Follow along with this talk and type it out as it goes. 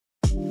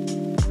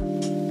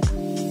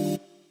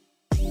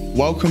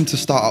Welcome to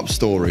Startup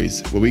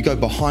Stories, where we go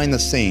behind the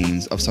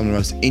scenes of some of the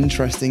most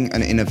interesting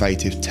and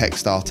innovative tech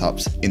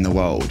startups in the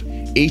world.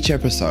 Each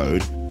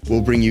episode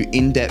will bring you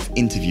in-depth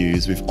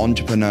interviews with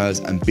entrepreneurs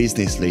and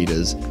business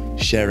leaders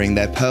sharing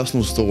their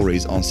personal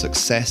stories on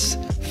success,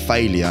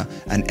 failure,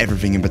 and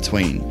everything in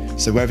between.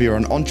 So whether you're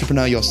an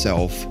entrepreneur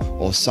yourself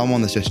or someone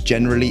that's just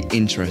generally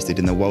interested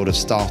in the world of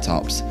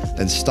startups,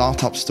 then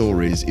Startup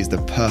Stories is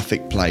the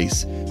perfect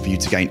place for you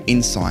to gain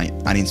insight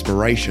and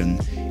inspiration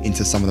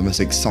into some of the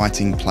most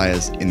exciting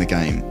players in the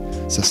game.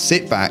 So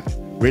sit back,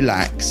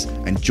 relax,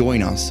 and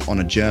join us on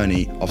a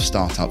journey of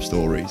startup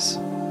stories.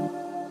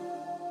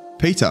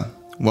 Peter,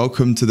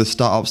 welcome to the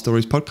Startup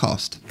Stories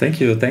podcast. Thank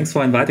you. Thanks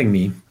for inviting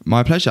me.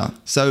 My pleasure.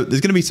 So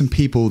there's going to be some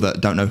people that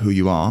don't know who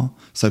you are.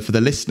 So for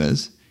the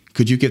listeners,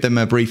 could you give them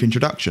a brief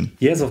introduction?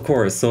 Yes, of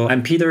course. So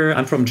I'm Peter.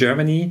 I'm from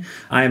Germany.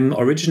 I'm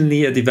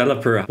originally a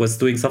developer. I was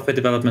doing software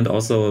development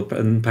also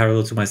in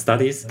parallel to my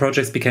studies.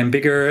 Projects became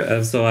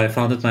bigger. So I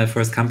founded my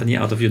first company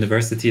out of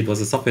university. It was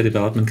a software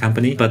development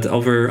company. But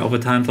over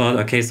time thought,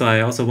 okay, so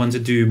I also want to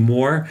do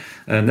more.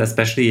 And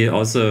especially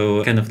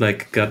also kind of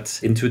like got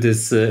into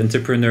this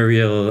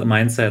entrepreneurial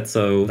mindset.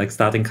 So like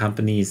starting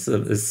companies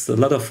is a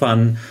lot of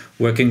fun.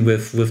 Working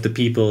with the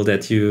people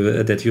that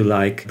you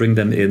like, bring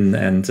them in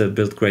and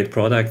build great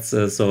products.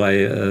 So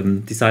I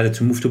decided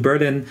to move to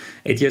Berlin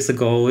 8 years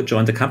ago,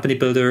 joined a company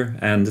builder,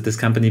 and this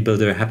company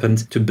builder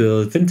happened to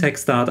build fintech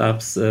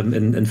startups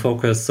in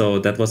focus. So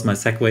that was my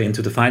segue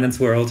into the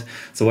finance world.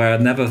 So where I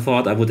never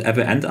thought I would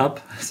ever end up.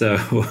 So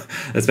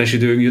especially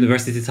during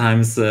university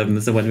times.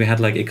 So when we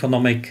had like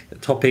economic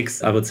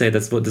topics, I would say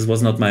this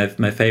was not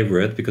my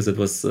favorite because it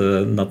was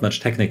not much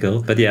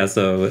technical. But yeah,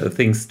 so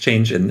things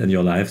change in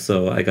your life.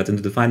 So I got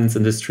into the finance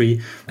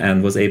industry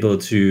and was able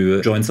to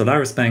join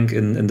Solaris Bank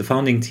in the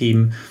founding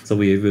team. So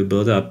we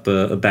built up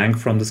a bank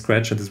from the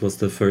scratch, and this was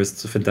the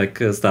first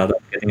fintech startup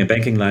getting a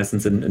banking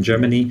license in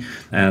Germany.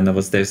 And I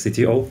was their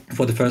CTO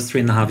for the first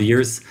 3.5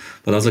 years,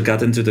 but also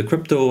got into the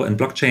crypto and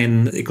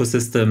blockchain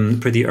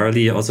ecosystem pretty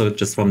early, also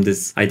just from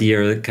this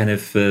idea kind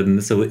of,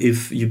 so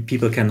if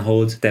people can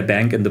hold their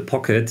bank in the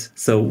pocket,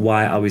 so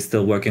why are we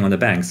still working on the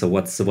bank? So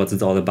what's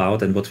it all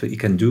about and what you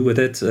can do with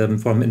it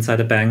from inside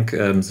a bank?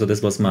 So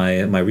this was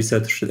my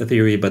research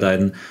theory, but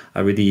I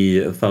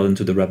really fell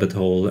into the rabbit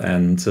hole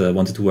and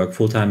wanted to work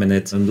full-time in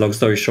it. And long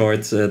story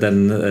short,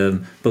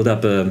 then built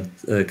up a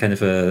kind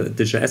of a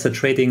digital asset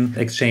trading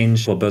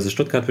exchange for Börse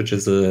Stuttgart, which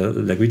is a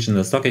like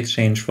regional stock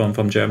exchange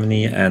from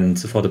Germany. And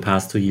for the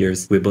past 2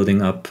 years, we're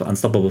building up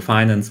unstoppable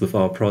finance with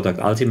our product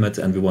Ultimate,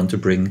 and we want to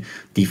bring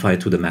DeFi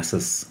to the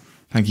masses.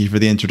 Thank you for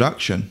the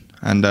introduction.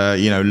 And,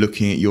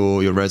 looking at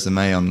your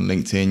resume on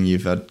LinkedIn,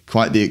 you've had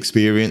quite the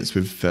experience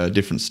with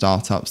different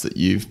startups that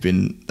you've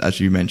been, as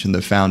you mentioned,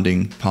 the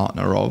founding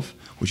partner of,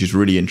 which is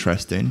really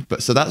interesting.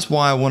 But so that's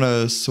why I want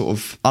to sort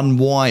of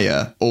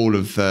unwire all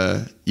of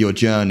your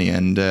journey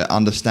and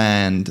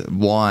understand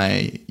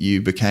why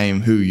you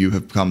became who you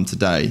have become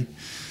today.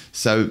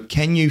 So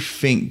can you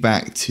think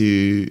back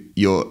to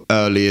your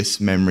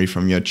earliest memory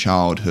from your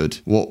childhood?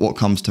 What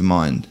comes to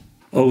mind?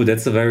 Oh,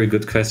 that's a very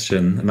good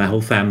question. My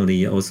whole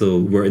family also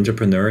were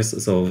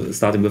entrepreneurs. So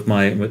starting with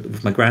my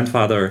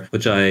grandfather,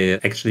 which I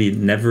actually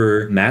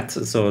never met.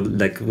 So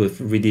like with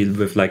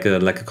like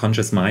a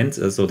conscious mind.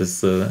 So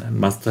this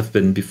must have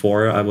been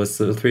before I was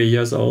 3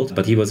 years old.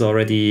 But he was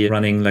already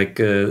running like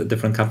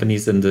different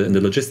companies in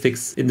the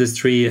logistics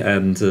industry.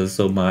 And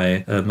so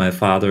my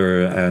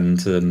father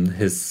and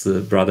his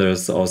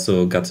brothers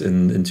also got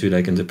into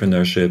like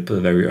entrepreneurship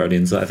very early.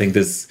 And so I think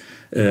this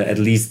at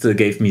least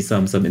gave me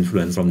some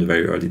influence from the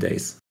very early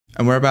days.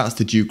 And whereabouts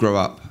did you grow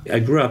up? I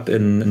grew up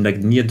in like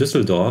near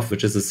Düsseldorf,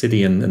 which is a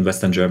city in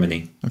Western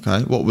Germany.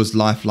 Okay. What was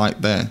life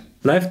like there?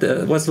 Life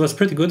was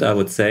pretty good, I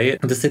would say.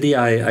 The city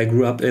I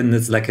grew up in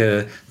is like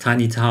a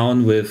tiny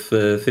town with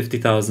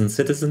 50,000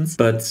 citizens,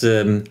 but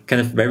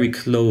kind of very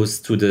close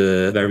to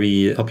the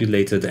very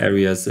populated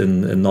areas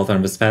in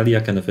Northern Westphalia,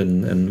 kind of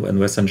in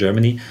Western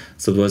Germany.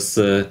 So it was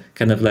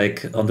kind of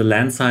like on the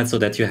land side, so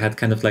that you had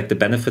kind of like the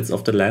benefits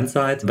of the land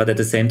side, but at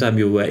the same time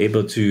you were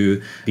able to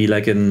be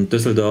like in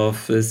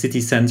Düsseldorf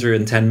city center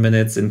in 10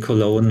 minutes, in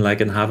Cologne like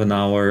in half an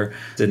hour,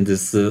 in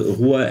this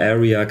Ruhr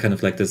area, kind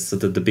of like this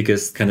the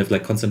biggest kind of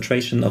like concentration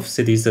of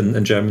cities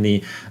in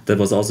Germany. That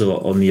was also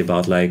only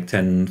about like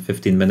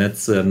 10-15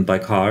 minutes by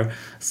car.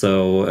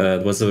 So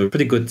it was a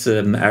pretty good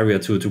area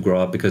to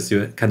grow up, because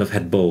you kind of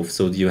had both.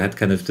 So you had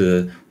kind of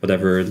the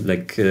whatever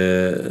like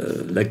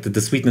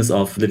the sweetness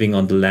of living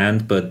on the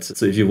land, but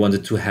so if you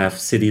wanted to have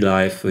city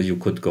life, you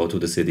could go to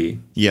the city.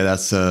 Yeah,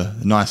 that's a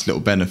nice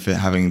little benefit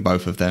having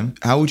both of them.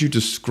 How would you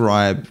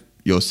describe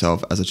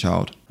yourself as a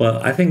child? Well,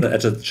 I think that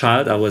as a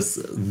child I was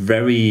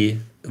very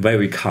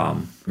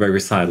calm, very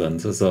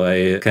silent. So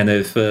I kind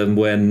of,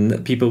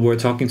 when people were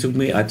talking to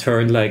me, I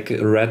turned like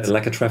red,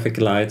 like a traffic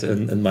light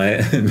in my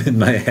in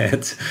my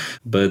head.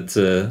 But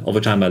over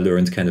time, I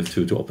learned kind of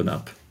to open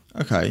up.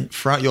 Okay.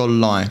 Throughout your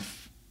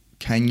life,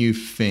 can you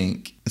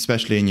think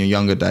especially in your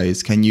younger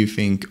days, can you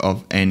think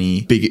of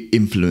any big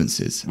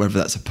influences, whether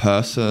that's a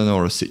person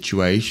or a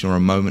situation or a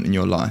moment in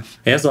your life?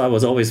 Yeah, so I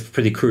was always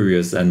pretty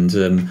curious,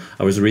 and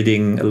I was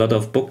reading a lot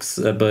of books,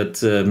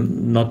 but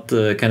not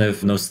kind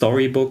of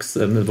story books.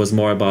 It was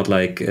more about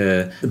like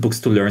books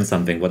to learn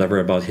something, whatever,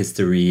 about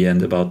history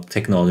and about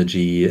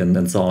technology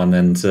and so on.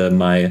 And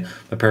my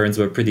parents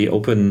were pretty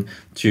open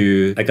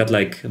to, I got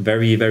like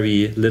very,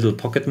 very little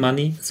pocket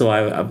money. So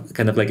I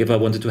kind of like, if I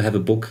wanted to have a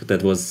book,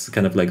 that was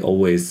kind of like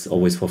always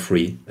for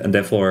free. And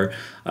therefore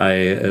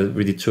I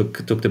really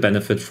took the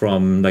benefit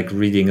from like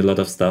reading a lot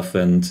of stuff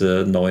and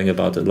knowing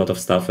about a lot of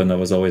stuff. And I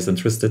was always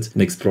interested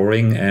in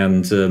exploring.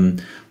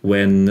 And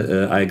when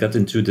I got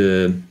into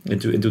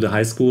the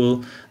high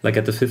school, like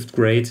at the 5th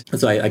grade,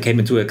 so I came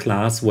into a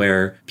class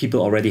where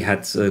people already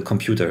had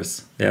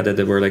computers. Yeah, that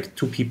there were like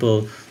 2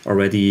 people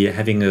already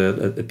having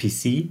a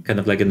PC, kind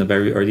of like in the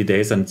very early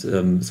days. And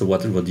so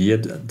what year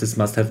this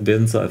must have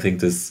been? So I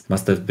think this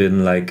must have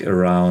been like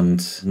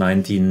around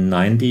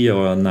 1990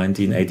 or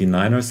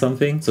 1989 or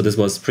something. So this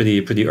was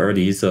pretty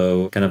early.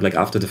 So kind of like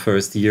after the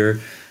first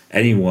year,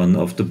 any one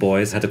of the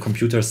boys had a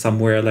computer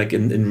somewhere like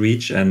in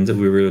reach, and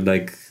we were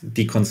like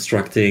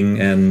deconstructing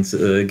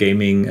and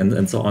gaming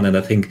and so on. And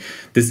I think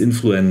this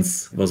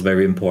influence was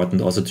very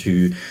important also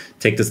to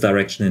take this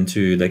direction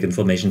into like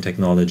information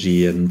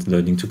technology and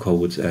learning to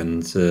code,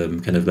 and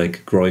kind of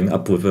like growing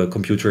up with a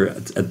computer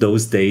at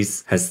those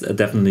days has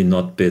definitely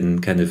not been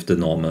kind of the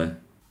normal.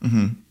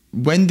 Mm-hmm.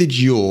 When did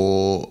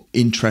your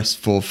interest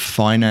for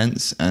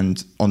finance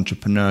and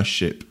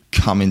entrepreneurship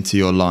come into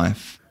your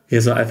life? Yeah,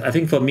 so I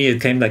think for me,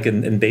 it came like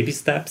in baby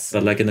steps,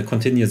 but like in a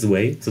continuous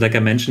way. So like I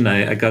mentioned,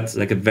 I got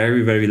like a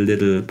very, very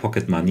little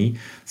pocket money.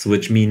 So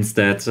which means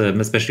that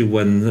especially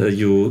when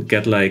you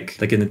get like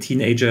in the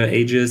teenager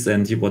ages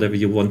and whatever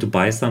you want to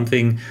buy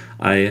something,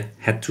 I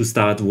had to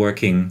start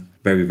working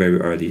very, very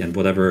early, and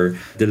whatever,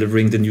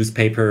 delivering the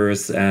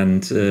newspapers.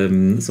 And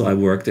so I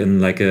worked in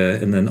like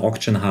in an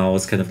auction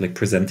house, kind of like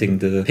presenting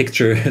the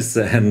pictures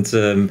and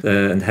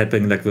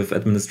helping like with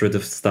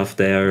administrative stuff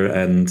there,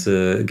 and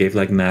gave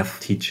like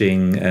math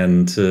teaching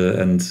and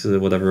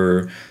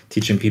whatever,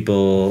 teaching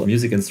people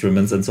music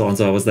instruments and so on.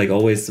 So I was like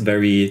always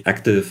very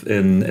active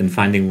in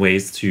finding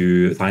ways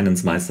to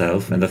finance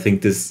myself. And I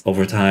think this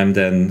over time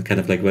then kind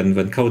of like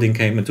when coding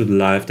came into the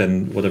life,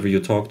 then whatever,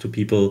 you talk to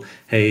people,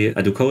 hey,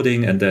 I do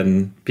coding, and then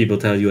people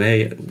tell you,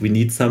 hey, we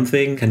need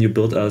something, can you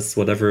build us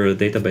whatever, a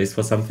database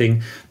for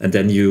something? And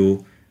then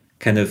you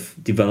kind of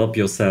develop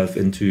yourself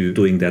into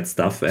doing that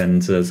stuff.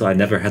 And so I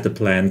never had a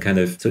plan kind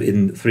of, so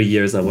in 3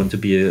 years I want to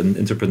be an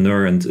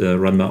entrepreneur and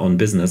run my own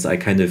business.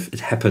 It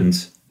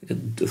happened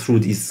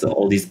through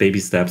all these baby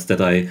steps that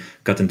I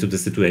got into the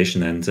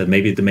situation. And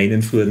maybe the main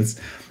influence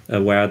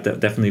where I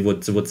definitely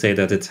would say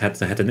that it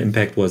had an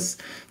impact was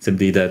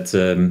simply that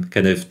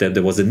kind of that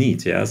there was a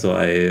need. Yeah, so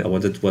I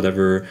wanted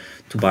whatever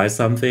to buy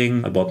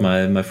something. I bought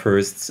my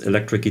first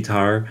electric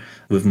guitar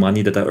with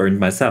money that I earned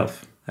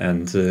myself,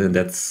 and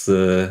that's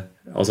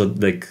also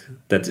like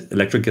that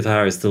electric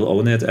guitar. I still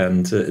own it,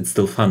 and it's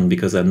still fun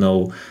because I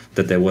know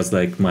that there was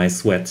like my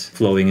sweat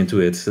flowing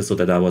into it, so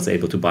that I was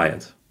able to buy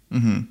it.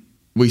 Mm-hmm.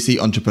 We see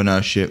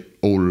entrepreneurship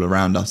all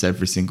around us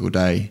every single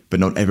day, but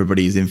not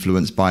everybody is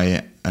influenced by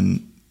it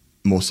and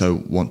more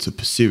so want to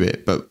pursue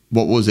it. But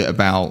what was it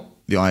about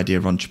the idea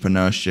of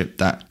entrepreneurship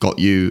that got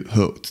you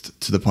hooked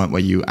to the point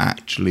where you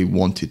actually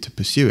wanted to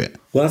pursue it?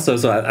 Well, so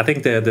I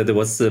think there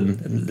was,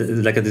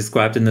 like I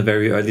described in the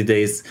very early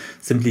days,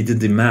 simply the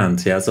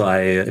demand. Yeah, so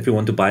if you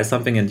want to buy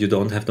something and you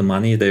don't have the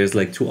money, there's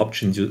like 2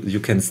 options. You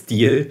can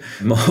steal,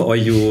 or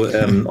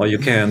you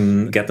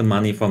can get the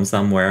money from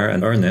somewhere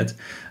and earn it.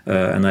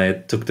 And I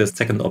took the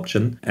second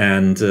option,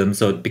 and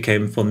so it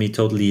became for me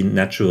totally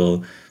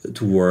natural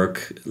to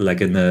work like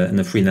in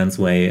a freelance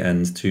way,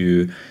 and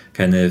to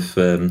kind of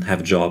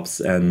have jobs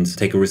and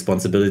take a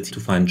responsibility to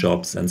find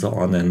jobs and so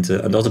on, and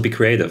also be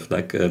creative.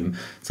 Like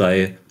so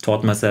I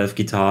taught myself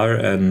guitar,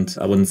 and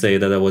I wouldn't say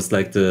that I was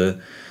like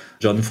the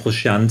John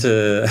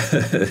Frusciante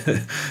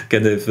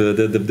kind of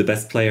the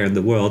best player in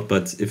the world,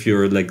 but if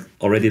you're like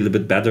already a little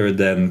bit better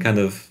than kind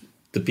of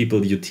the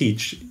people you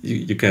teach,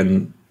 you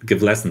can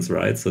give lessons,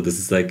 right? So this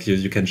is like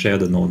you can share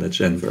the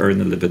knowledge and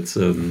earn a little bit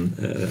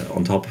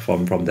on top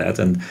from that,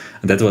 and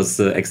that was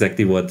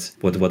exactly what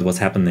was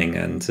happening.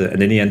 And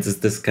in the end,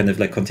 this kind of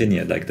like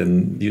continued. Like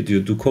then you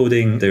do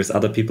coding. There's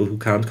other people who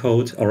can't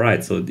code. All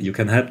right, so you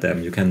can help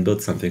them. You can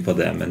build something for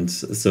them, and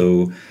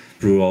so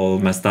through all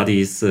my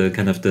studies,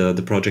 kind of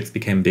the projects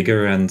became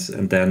bigger, and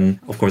then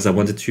of course I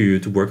wanted to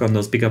work on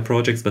those bigger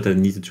projects, but I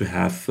needed to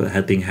have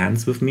helping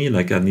hands with me.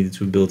 Like I needed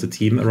to build a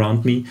team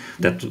around me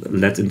that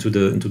led into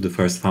the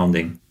first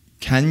founding.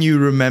 Can you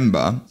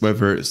remember,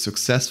 whether it's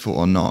successful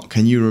or not,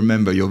 can you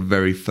remember your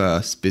very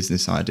first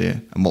business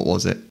idea, and what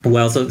was it?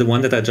 Well, so the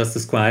one that I just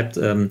described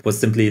was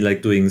simply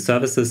like doing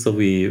services. So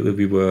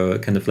we were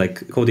kind of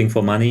like coding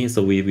for money.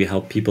 So we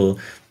helped people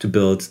to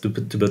build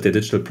their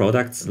digital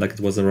products. Like it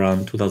was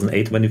around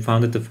 2008 when we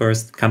founded the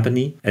first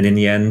company. And in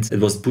the end,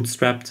 it was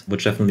bootstrapped,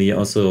 which definitely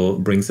also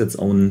brings its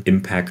own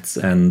impacts,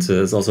 and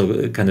is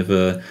also kind of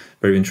a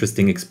very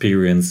interesting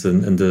experience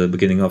in the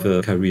beginning of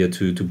a career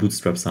to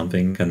bootstrap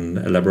something. Can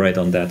elaborate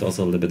on that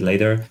also a little bit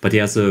later. But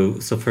yeah, so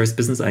first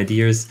business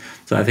ideas.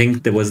 So I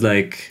think there was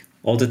like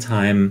all the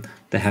time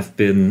there have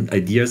been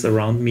ideas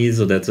around me,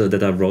 so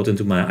that I wrote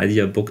into my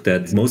idea book,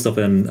 that most of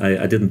them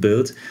I didn't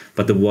build,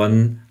 but the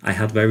one I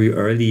had very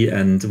early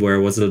and where I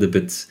was a little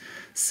bit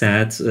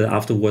sad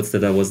afterwards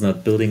that I was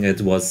not building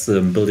it was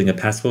building a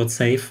password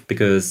safe,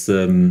 because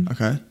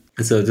Okay.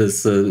 so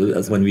this,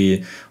 as when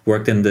we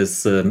worked in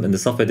this in the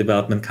software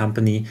development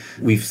company,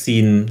 we've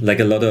seen like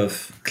a lot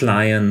of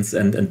clients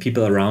and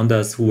people around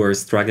us who were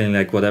struggling,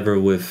 like whatever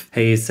with,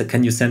 hey,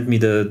 can you send me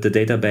the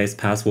database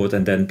password?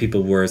 And then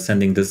people were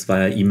sending this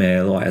via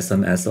email or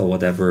SMS or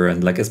whatever.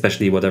 And like,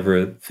 especially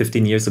whatever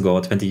 15 years ago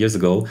or 20 years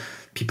ago,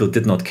 people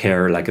did not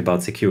care like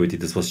about security.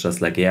 This was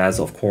just like, yes,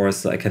 of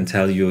course, I can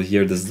tell you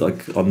here, this is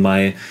like on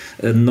my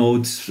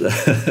note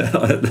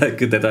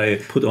like that I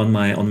put on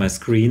my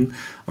screen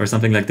or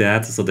something like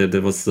that. So that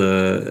there was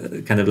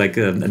kind of like,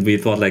 and we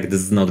thought like,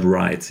 this is not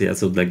right. Yeah.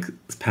 So like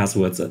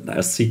passwords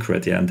are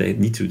secret. Yeah. And they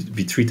need to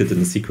be treated in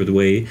a secret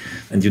way,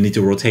 and you need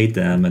to rotate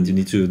them, and you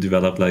need to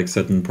develop like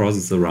certain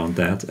processes around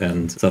that.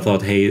 And so I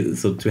thought, hey,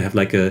 so to have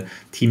like a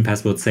team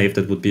password safe,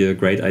 that would be a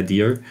great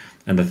idea.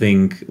 And I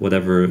think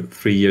whatever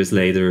 3 years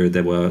later,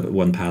 there were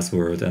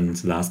 1Password and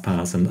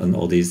LastPass and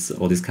all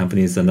these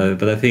companies. And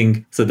but I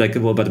think so. Like,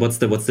 well, but what's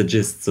the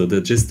gist? So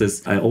the gist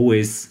is I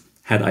always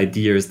had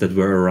ideas that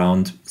were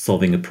around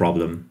solving a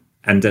problem.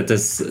 And that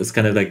is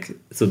kind of like,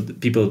 so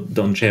people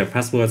don't share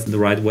passwords in the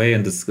right way,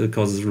 and this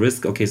causes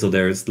risk. Okay, so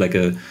there's like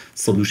a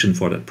solution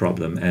for that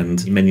problem.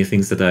 And many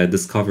things that I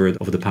discovered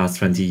over the past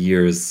 20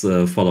 years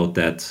followed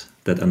that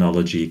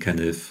analogy kind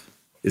of.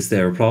 Is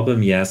there a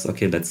problem? Yes.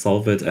 Okay, let's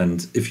solve it.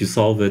 And if you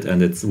solve it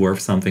and it's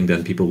worth something,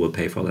 then people will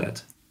pay for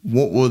that.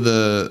 What were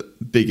the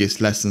biggest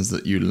lessons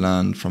that you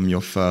learned from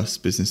your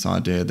first business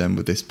idea then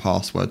with this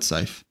password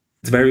safe?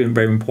 It's very,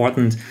 very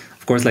important.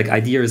 Of course, like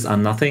ideas are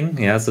nothing.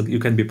 Yeah. So you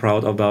can be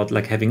proud about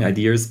like having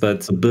ideas,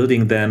 but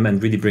building them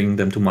and really bringing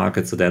them to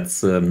market. So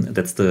that's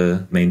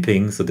the main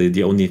thing. So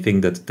the only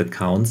thing that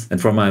counts. And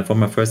from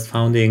my first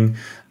founding,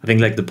 I think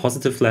like the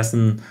positive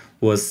lesson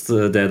was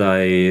that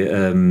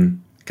I,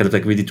 kind of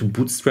like really to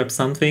bootstrap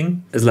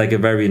something is like a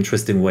very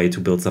interesting way to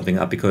build something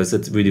up, because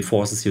it really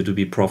forces you to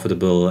be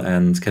profitable,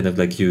 and kind of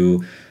like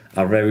you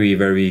are very,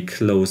 very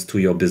close to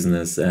your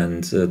business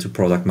and to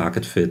product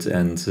market fit.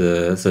 And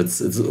so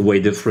it's way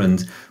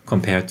different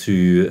compared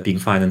to being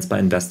financed by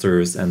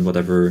investors and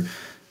whatever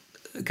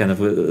kind of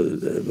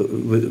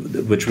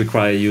which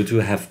require you to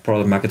have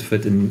product market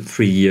fit in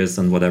 3 years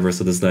and whatever.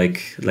 So this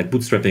like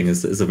bootstrapping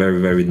is a very,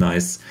 very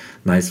nice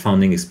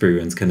founding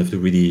experience, kind of to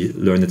really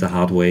learn it the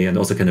hard way, and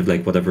also kind of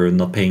like whatever,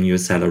 not paying your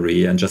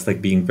salary and just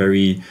like being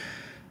very,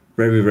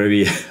 very,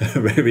 very,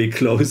 very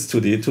close to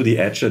the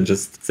edge, and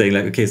just saying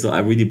like, okay, so I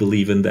really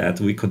believe in that,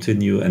 we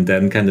continue. And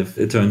then kind of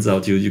it turns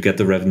out you get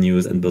the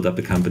revenues and build up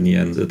the company,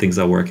 and things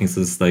are working.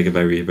 So it's like a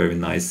very, very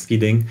nice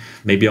feeling.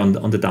 Maybe on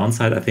the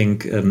downside, I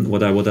think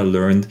what I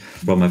learned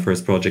from my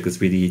first project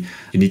is really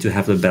you need to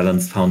have a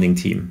balanced founding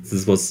team.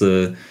 This was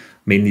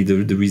mainly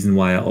the reason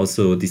why I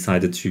also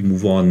decided to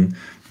move on,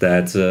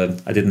 that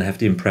I didn't have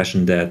the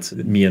impression that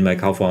me and my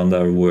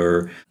co-founder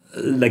were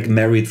like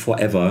married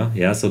forever.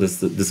 Yeah. So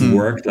this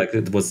worked. Like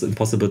it was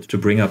impossible to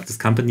bring up this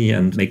company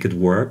and make it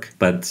work.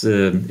 But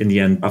in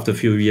the end, after a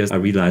few years, I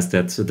realized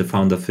that the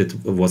founder fit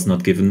was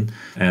not given,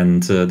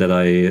 and that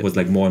I was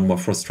like more and more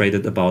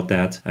frustrated about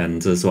that.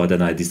 And so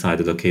then I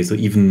decided, okay, so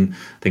even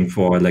I think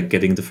for like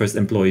getting the first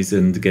employees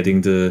and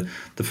getting the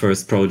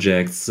first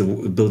projects,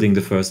 building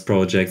the first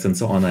projects and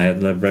so on, I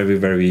had a very,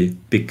 very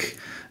big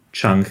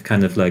chunk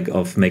kind of like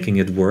of making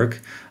it work.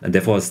 And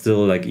therefore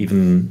still like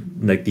even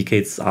like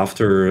decades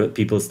after,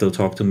 people still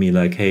talk to me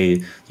like,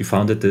 hey, you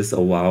founded this, oh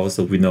wow,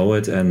 so we know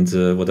it.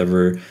 And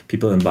whatever,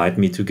 people invite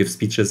me to give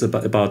speeches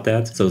about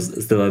that. So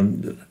still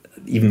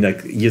even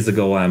like years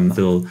ago, I'm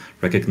still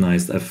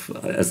recognized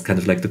as kind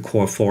of like the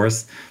core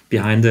force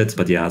behind it.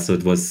 But yeah, so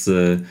it was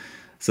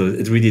so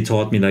it really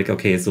taught me like,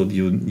 okay, so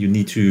you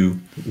need to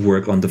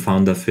work on the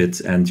founder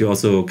fit, and you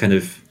also kind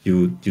of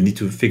you need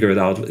to figure it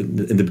out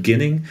in the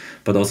beginning,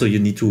 but also you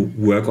need to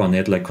work on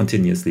it like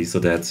continuously, so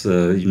that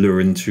you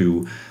learn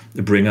to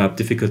bring up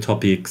difficult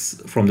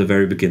topics from the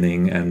very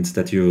beginning, and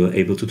that you're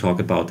able to talk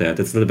about that.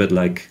 It's a little bit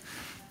like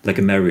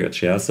a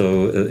marriage, yeah.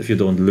 So if you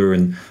don't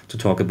learn to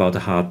talk about the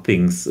hard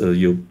things,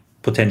 you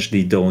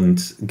potentially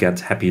don't get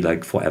happy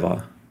like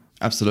forever.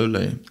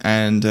 Absolutely.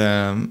 And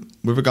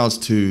with regards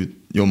to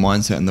your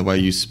mindset and the way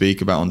you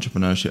speak about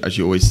entrepreneurship, as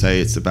you always say,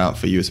 it's about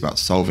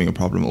solving a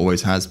problem,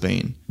 always has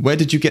been. Where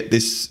did you get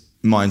this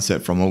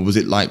mindset from? Or was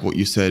it like what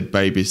you said,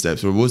 baby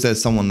steps? Or was there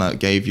someone that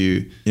gave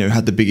you,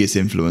 had the biggest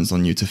influence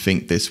on you to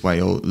think this way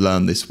or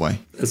learn this way?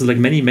 So like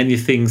many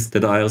things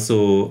that I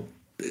also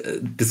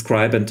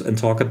describe and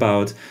talk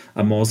about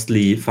are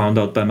mostly found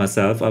out by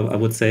myself, I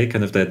would say,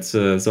 kind of that.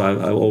 So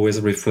I always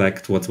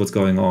reflect what's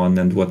going on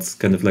and what's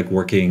kind of like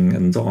working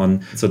and so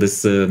on. So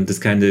this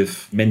kind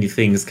of many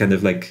things kind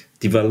of like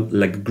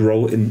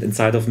grow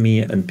inside of me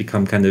and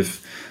become kind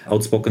of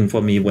outspoken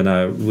for me when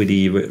I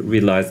really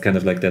realized kind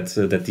of like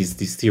that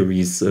these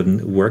theories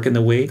work in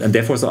a way. And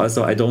therefore, so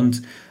also I don't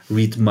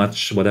read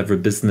much whatever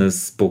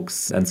business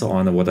books and so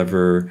on, or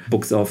whatever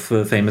books of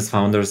famous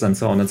founders and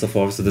so on and so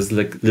forth. So this is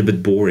like a little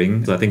bit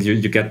boring. So I think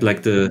you get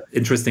like the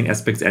interesting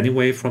aspects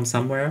anyway from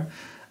somewhere.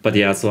 But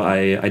yeah, so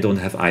I don't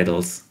have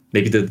idols.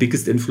 Maybe the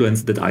biggest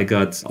influence that I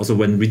got also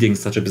when reading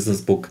such a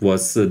business book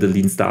was The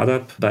Lean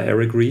Startup by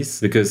Eric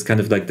Ries, because kind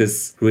of like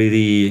this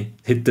really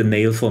hit the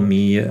nail for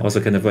me.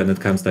 Also kind of when it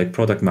comes like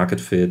product market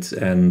fit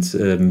and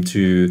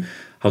to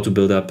how to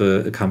build up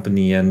a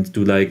company and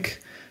do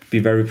like be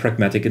very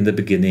pragmatic in the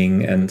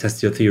beginning and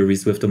test your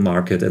theories with the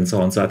market and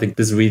so on. So I think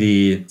this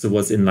really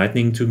was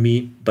enlightening to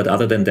me. But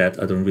other than that,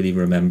 I don't really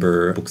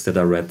remember books that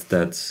I read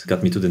that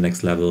got me to the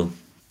next level.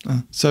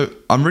 So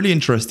I'm really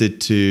interested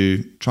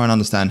to try and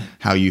understand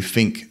how you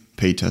think,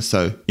 Peter.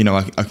 So, you know,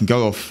 I can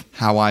go off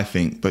how I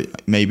think, but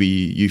maybe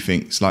you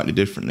think slightly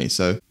differently.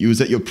 So you was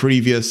at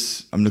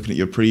I'm looking at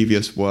your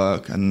previous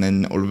work, and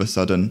then all of a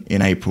sudden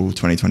in April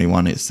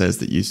 2021, it says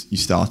that you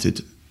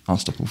started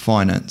Unstoppable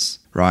Finance,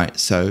 right?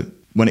 So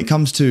when it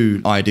comes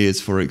to ideas,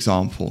 for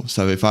example,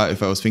 so if I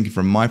was thinking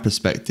from my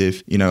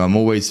perspective, you know, I'm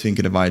always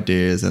thinking of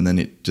ideas, and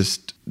then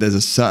there's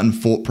a certain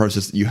thought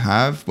process that you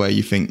have where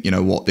you think, you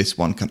know what, this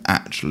one can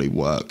actually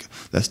work.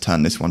 Let's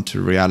turn this one to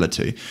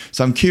reality.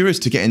 So I'm curious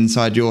to get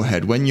inside your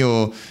head when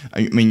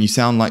you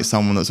sound like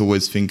someone that's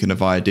always thinking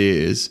of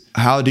ideas.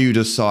 How do you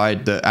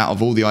decide that out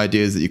of all the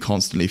ideas that you're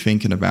constantly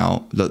thinking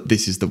about, look,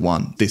 this is the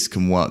one, this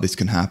can work, this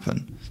can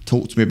happen?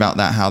 Talk to me about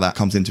that, how that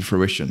comes into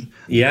fruition.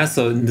 Yeah,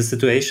 so in the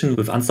situation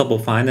with Unstoppable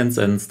Finance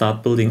and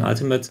Start Building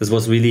Ultimate, this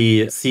was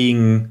really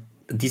seeing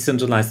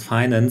decentralized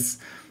finance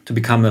to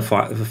become a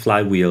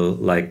flywheel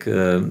like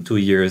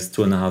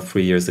 2.5,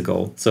 3 years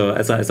ago. So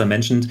as I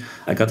mentioned,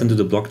 I got into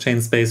the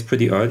blockchain space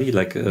pretty early,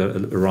 like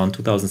around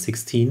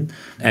 2016.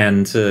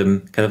 And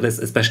kind of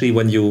especially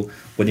when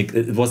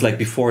it was like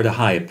before the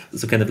hype.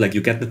 So kind of like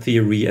you get the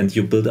theory and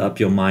you build up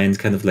your mind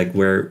kind of like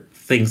where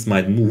things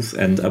might move.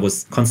 And I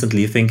was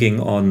constantly thinking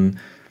on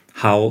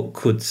how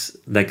could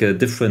like a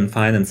different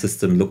finance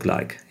system look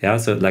like? Yeah,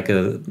 so like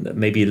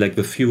maybe like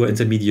with fewer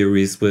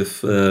intermediaries,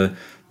 with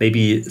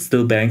maybe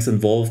still banks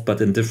involved, but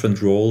in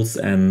different roles,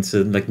 and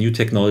like new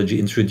technology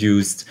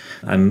introduced.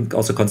 I'm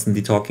also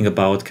constantly talking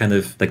about kind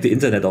of like the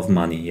internet of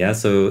money. Yeah,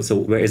 so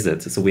where is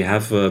it? So we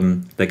have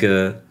like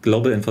a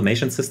global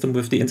information system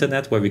with the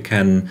internet where we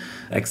can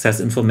access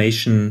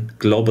information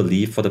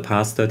globally for the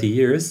past 30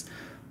 years,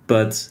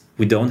 but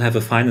we don't have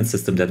a finance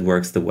system that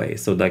works the way.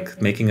 So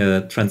like making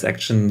a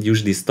transaction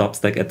usually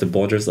stops like at the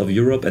borders of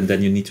Europe, and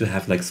then you need to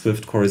have like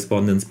SWIFT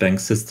correspondence bank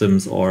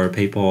systems or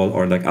PayPal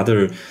or like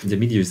other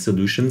intermediary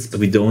solutions.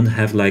 But we don't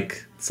have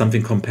like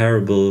something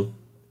comparable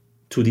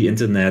to the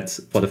internet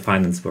for the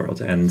finance world.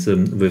 And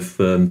with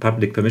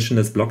public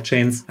permissionless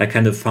blockchains, I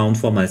kind of found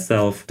for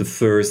myself the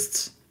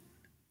first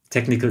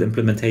technical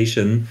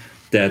implementation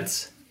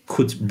that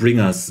could bring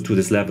us to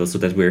this level, so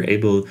that we're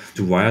able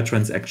to wire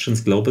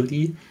transactions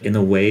globally in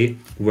a way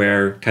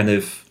where kind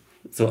of,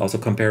 so also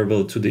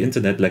comparable to the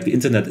internet, like the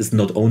internet is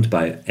not owned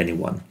by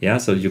anyone. Yeah,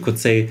 so you could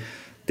say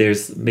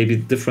there's maybe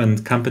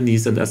different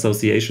companies and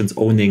associations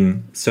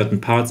owning certain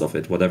parts of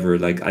it, whatever,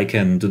 like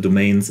ICANN, the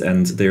domains,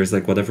 and there's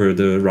like whatever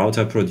the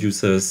router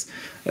producers,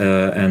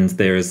 and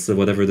there's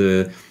whatever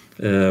the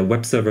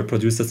web server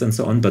producers and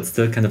so on, but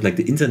still kind of like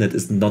the internet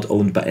is not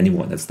owned by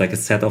anyone. It's like a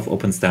set of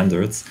open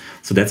standards.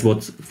 So that's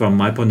what, from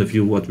my point of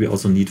view, what we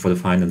also need for the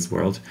finance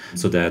world,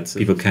 so that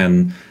people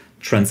can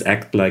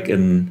transact like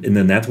in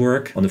a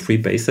network on a free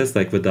basis,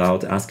 like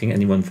without asking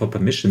anyone for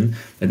permission.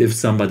 And if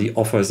somebody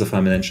offers a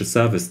financial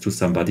service to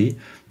somebody,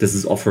 this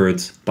is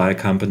offered by a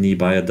company,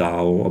 by a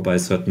DAO, or by a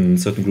certain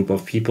group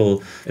of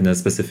people in a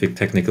specific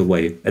technical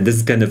way. And this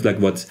is kind of like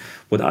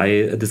what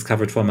I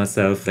discovered for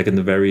myself, like in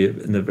a very,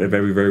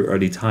 very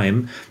early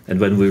time. And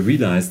when we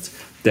realized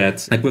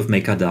that, like with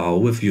MakerDAO,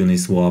 with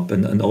Uniswap,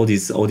 and all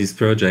these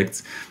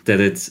projects,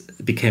 that it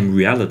became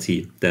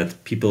reality,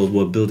 that people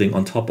were building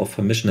on top of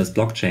permissionless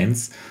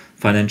blockchains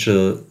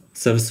financial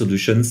service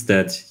solutions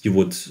that you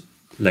would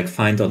like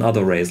find on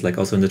other rails, like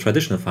also in the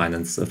traditional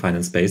finance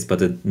space,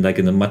 but like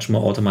in a much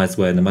more automated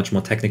way, in a much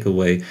more technical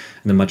way,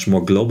 in a much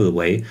more global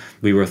way.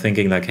 We were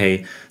thinking like,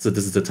 hey, so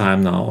this is the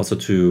time now also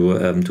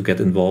to get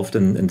involved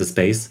in the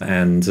space.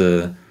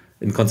 And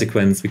in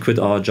consequence, we quit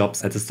our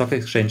jobs at the stock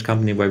exchange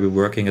company where we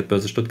were working at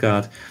Börse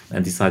Stuttgart,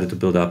 and decided to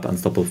build up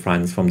Unstoppable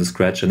Finance from the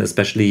scratch. And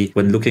especially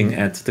when looking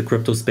at the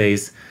crypto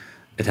space,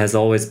 it has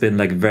always been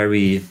like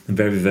very,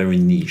 very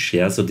niche.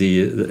 Yeah, so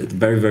the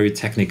very, very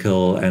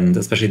technical, and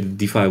especially the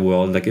DeFi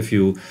world. Like if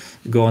you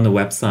go on a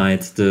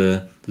website,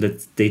 the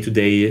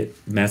day-to-day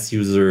mass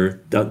user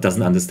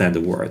doesn't understand the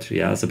word.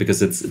 Yeah, so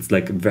because it's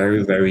like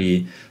very,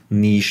 very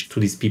niche to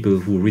these people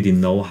who really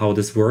know how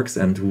this works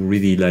and who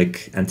really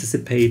like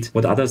anticipate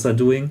what others are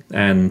doing.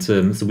 And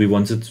so we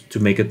wanted to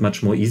make it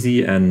much more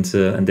easy, and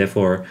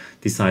therefore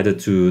decided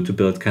to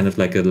build kind of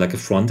like a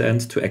front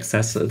end to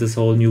access this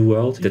whole new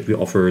world that we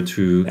offer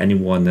to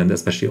anyone, and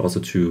especially also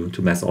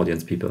to mass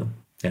audience people.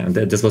 Yeah, and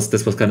this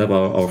was kind of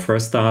our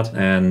first start.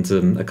 And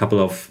a couple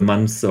of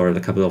months or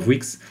a couple of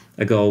weeks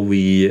ago,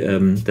 we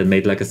then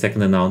made like a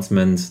second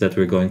announcement that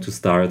we're going to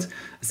start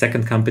a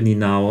second company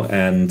now.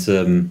 And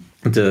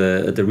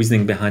the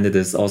reasoning behind it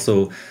is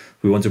also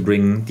we want to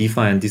bring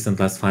DeFi and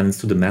decentralized finance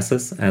to the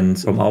masses. And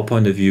from our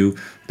point of view,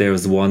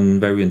 there's one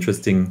very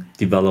interesting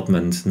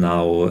development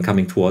now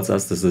coming towards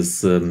us. This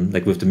is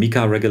like with the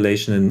MiCA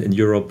regulation in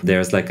Europe,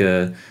 there's like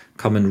a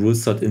common rule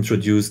set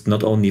introduced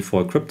not only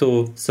for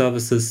crypto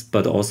services,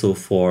 but also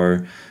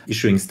for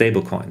issuing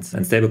stablecoins.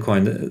 And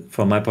stablecoin,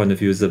 from my point of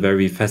view, is a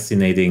very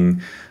fascinating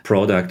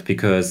product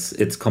because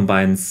it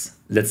combines,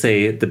 let's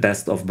say, the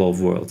best of both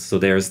worlds. So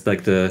there's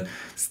like the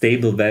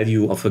stable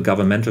value of a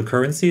governmental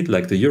currency,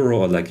 like the euro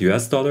or like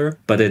US dollar,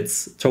 but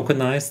it's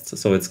tokenized.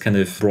 So it's kind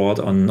of brought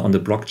on the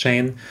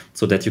blockchain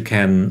so that you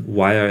can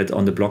wire it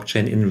on the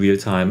blockchain in real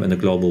time in a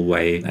global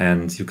way.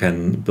 And you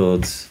can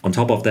build on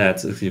top of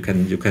that, you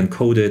can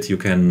code it, you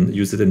can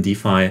use it in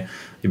DeFi,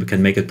 you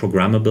can make it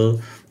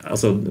programmable.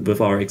 Also with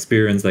our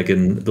experience, like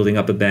in building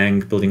up a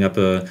bank, building up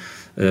a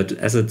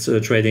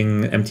asset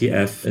trading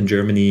MTF in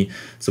Germany.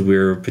 So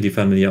we're pretty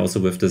familiar also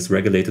with this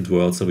regulated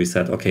world. So we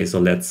said, okay, so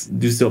let's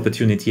use the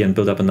opportunity and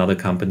build up another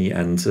company,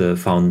 and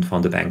found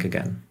a bank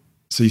again.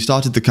 So you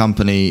started the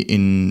company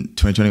in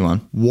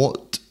 2021.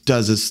 What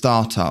does a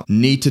startup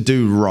need to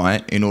do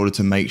right in order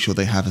to make sure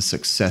they have a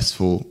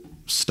successful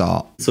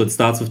start? So it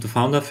starts with the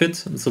founder fit.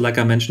 So like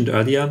I mentioned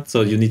earlier,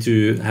 so you need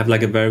to have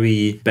like a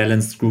very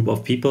balanced group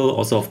of people.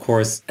 Also, of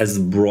course, as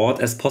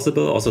broad as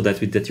possible, also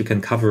that you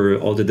can cover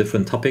all the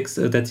different topics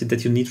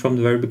that you need from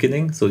the very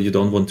beginning. So you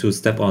don't want to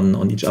step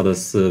on each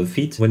other's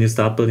feet when you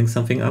start building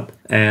something up.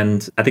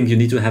 And I think you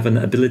need to have an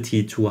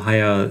ability to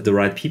hire the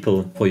right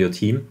people for your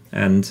team.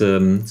 And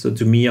so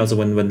to me, also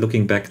when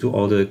looking back to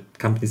all the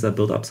companies I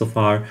built up so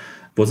far,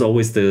 was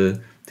always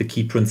the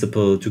key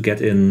principle to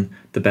get in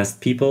the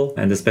best people,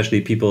 and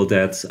especially people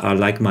that are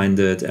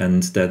like-minded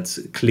and that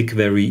click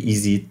very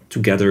easy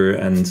together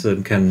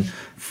and can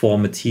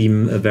form a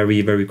team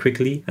very, very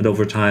quickly. And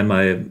over time,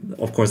 I,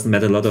 of course,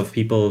 met a lot of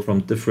people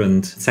from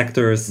different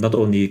sectors, not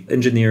only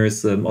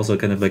engineers, also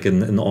kind of like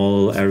in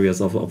all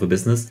areas of a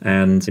business.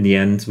 And in the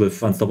end,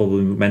 with Unstoppable,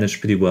 we managed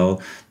pretty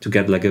well to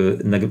get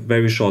in a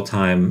very short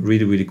time,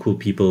 really, really cool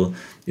people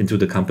into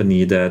the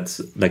company that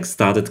like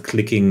started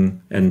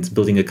clicking and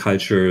building a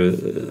culture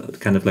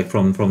kind of like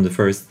from the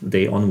first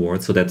day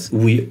onward, so that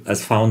we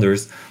as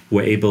founders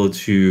were able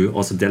to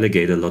also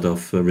delegate a lot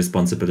of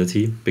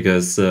responsibility.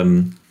 Because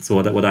so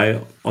what I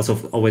also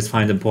always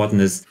find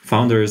important is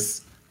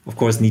founders, of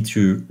course, need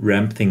to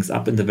ramp things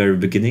up in the very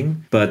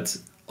beginning, but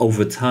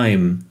over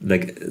time,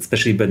 like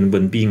especially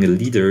when being a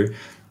leader,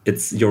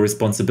 it's your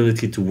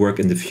responsibility to work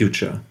in the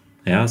future.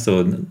 Yeah,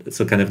 so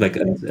kind of like,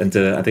 and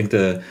I think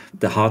the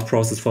hard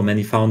process for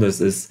many founders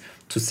is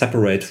to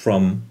separate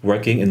from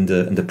working in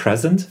the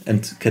present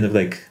and kind of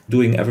like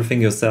doing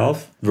everything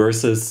yourself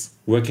versus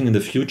working in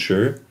the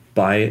future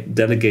by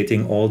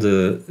delegating all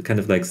the kind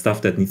of like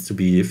stuff that needs to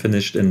be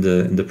finished in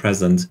the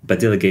present, by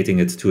delegating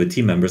it to a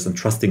team members and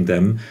trusting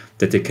them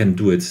that they can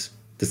do it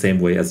the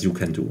same way as you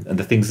can do. And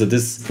I think so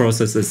this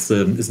process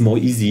is more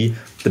easy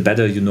the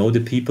better you know the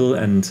people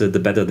and the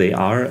better they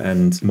are.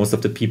 And most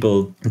of the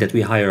people that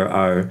we hire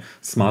are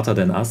smarter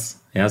than us.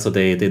 Yeah, so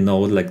they know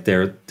like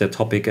their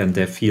topic and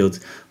their field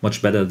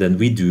much better than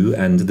we do.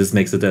 And this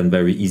makes it then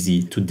very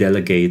easy to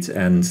delegate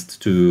and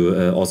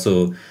to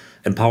also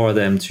empower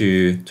them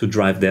to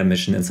drive their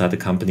mission inside the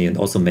company and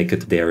also make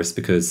it theirs,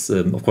 because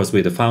of course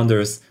we're the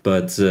founders,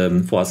 but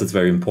for us it's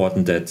very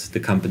important that the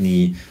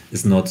company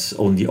is not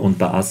only owned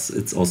by us,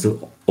 it's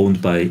also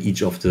owned by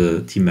each of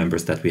the team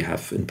members that we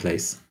have in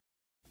place.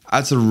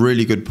 That's a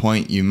really good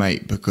point you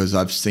make, because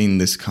I've seen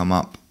this come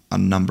up a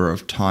number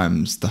of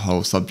times, the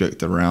whole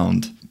subject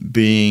around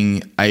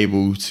being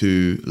able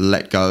to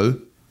let go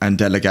and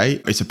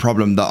delegate. It's a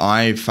problem that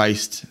I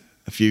faced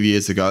a few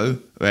years ago,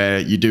 where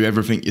you do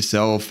everything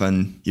yourself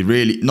and you're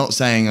really not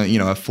saying,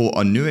 I thought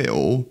I knew it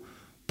all,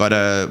 but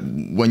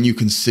when you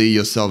can see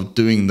yourself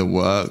doing the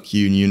work,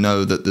 you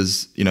know that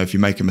there's, if you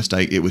make a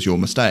mistake, it was your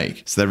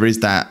mistake. So there is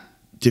that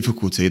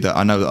difficulty that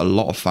I know that a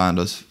lot of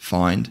founders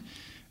find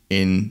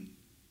in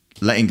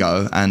letting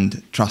go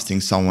and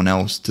trusting someone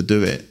else to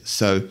do it.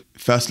 So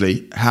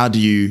firstly, how do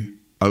you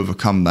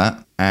overcome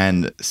that?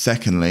 And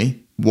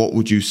secondly, what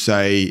would you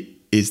say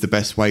is the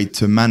best way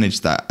to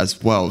manage that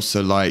as well?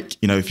 So like,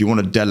 if you want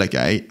to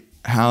delegate,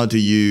 how do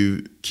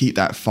you keep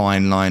that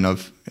fine line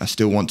of, I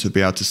still want to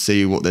be able to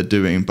see what they're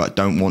doing, but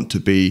don't want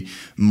to be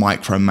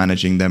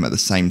micromanaging them at the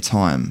same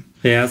time?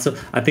 Yeah, so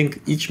I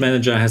think each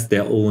manager has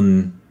their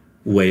own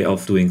way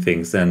of doing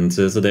things. And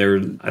so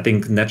I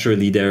think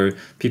naturally there are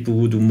people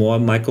who do more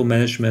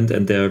micromanagement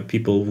and there are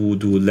people who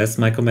do less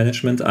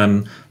micromanagement.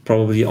 I'm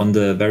probably on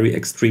the very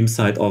extreme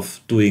side of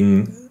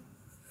doing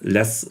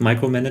less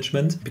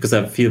micromanagement because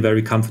I feel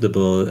very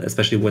comfortable,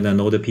 especially when I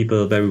know the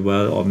people very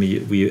well or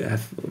we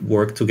have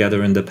worked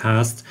together in the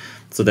past,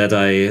 so that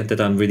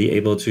I'm really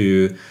able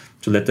to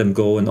let them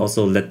go and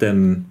also let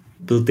them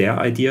build their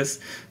ideas.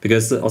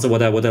 Because also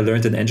what I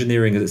learned in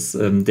engineering is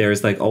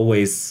there's like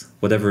always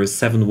whatever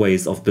 7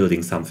 ways of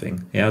building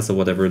something. Yeah, so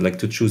whatever, like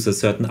to choose a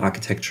certain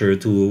architecture,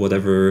 to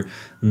whatever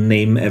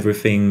name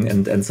everything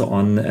and so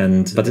on.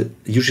 But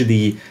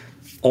usually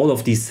all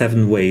of these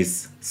 7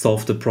 ways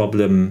solve the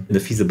problem in a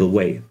feasible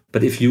way.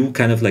 But if you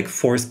kind of like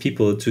force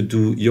people to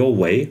do your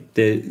way,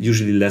 they're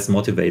usually less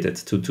motivated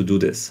to do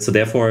this. So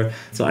therefore,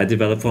 I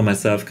developed for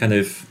myself kind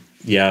of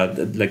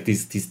like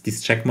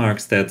these check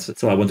marks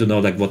so I want to know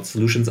like what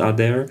solutions are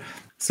there.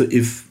 So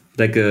if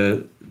like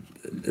a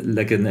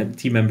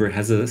team member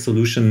has a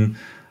solution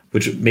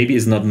which maybe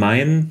is not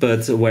mine,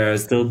 but where I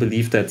still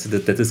believe that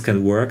this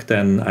can work,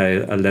 then I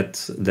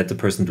let the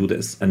person do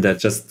this, and that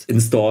just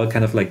install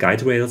kind of like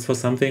guide rails for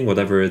something,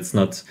 whatever it's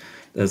not.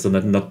 So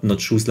not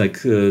choose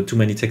like too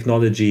many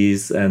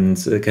technologies, and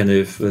kind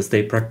of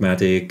stay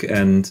pragmatic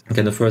and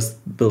kind of first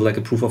build like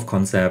a proof of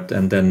concept,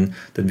 and then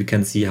we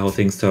can see how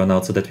things turn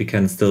out, so that we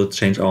can still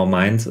change our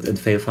mind and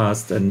fail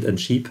fast and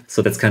cheap.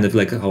 So that's kind of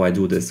like how I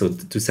do this. So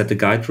to set the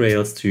guide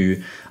rails,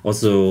 to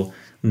also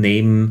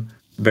name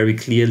very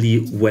clearly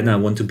when I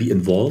want to be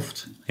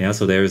involved. Yeah,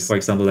 so there's, for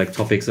example, like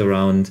topics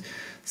around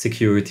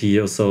security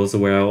or so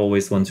where I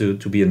always want to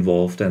be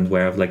involved, and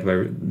where I have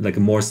like a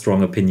more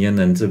strong opinion,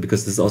 and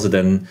because this also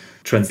then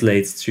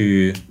translates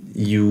to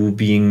you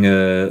being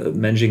a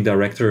managing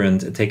director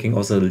and taking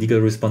also legal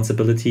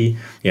responsibility.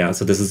 Yeah,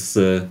 so this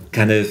is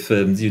kind of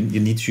you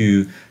need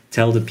to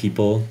tell the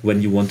people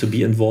when you want to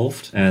be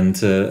involved,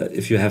 and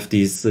if you have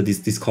these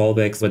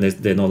callbacks when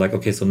they know like,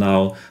 okay, so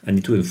now I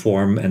need to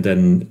inform, and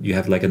then you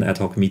have like an ad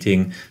hoc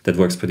meeting, that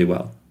works pretty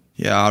well.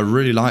 Yeah, I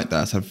really like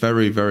that. It's a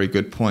very, very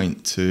good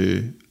point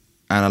to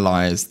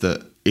analyze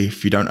that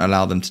if you don't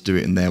allow them to do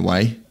it in their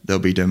way, they'll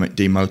be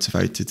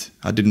demotivated.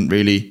 I didn't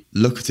really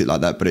look at it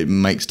like that, but it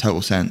makes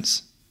total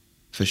sense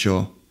for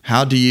sure.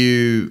 How do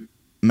you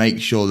make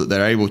sure that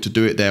they're able to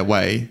do it their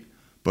way,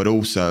 but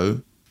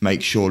also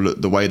make sure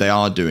that the way they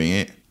are doing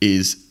it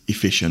is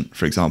efficient,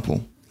 for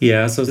example?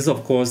 Yeah, so this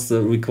of course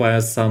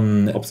requires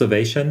some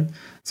observation.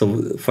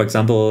 So, for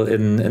example,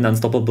 in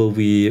Unstoppable,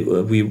 we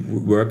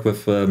work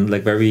with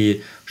like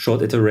very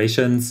short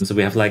iterations. So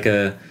we have like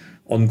a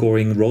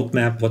ongoing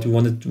roadmap what we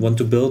want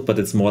to build, but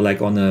it's more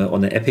like on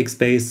an epic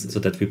space, so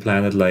that we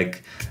plan it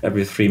like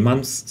every 3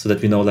 months, so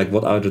that we know like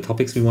what are the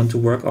topics we want to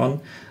work on,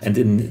 and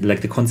in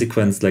like the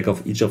consequence like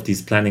of each of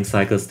these planning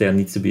cycles, there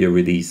needs to be a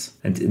release.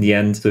 And in the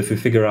end, so if we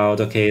figure out,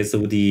 okay, so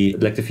the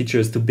feature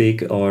is too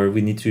big, or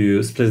we need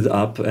to split it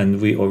up, and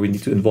we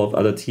need to involve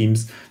other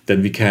teams,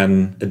 then we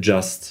can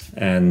adjust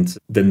and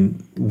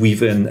then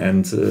weave in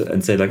and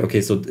say like,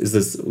 okay, so is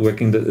this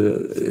working?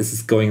 Is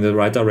this going the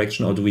right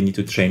direction, or do we need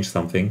to change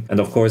something?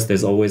 And of course,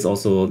 there's always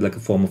also like a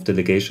form of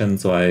delegation.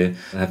 So I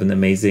have an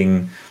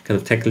amazing kind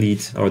of tech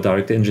lead, or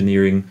director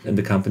engineering in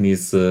the company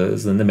is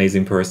an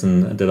amazing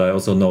person that I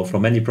also know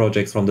from many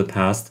projects from the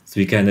past. So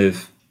we kind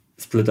of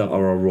split up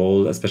our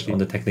role, especially on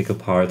the technical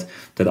part,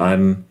 that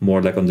I'm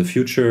more like on the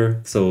future.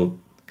 So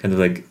kind of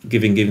like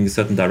giving a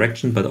certain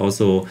direction, but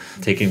also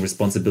taking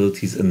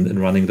responsibilities in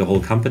running the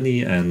whole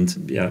company. And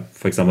yeah,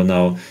 for example,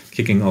 now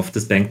kicking off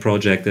this bank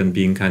project and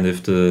being kind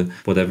of the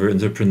whatever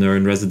entrepreneur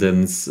in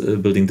residence,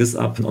 building this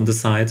up on the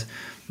side.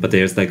 But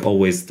there's like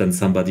always then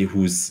somebody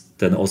who's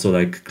then also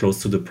like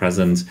close to the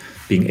present,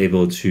 being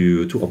able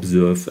to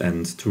observe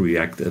and to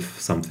react if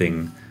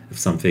something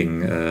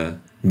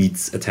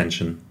needs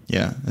attention.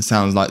 Yeah, it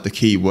sounds like the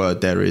key word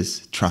there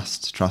is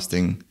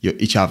trusting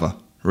each other.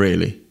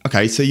 Really?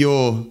 Okay, so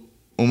you're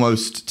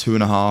almost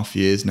 2.5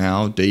 years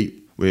now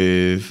deep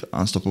with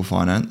Unstoppable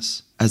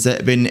Finance. Has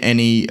there been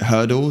any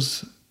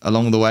hurdles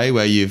along the way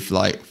where you've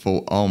like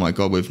thought, oh my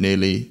God, we've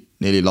nearly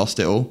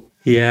lost it all?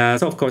 Yeah,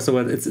 so of course, so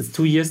it's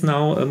 2 years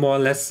now, more or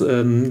less,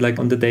 like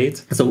on the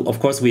date. So of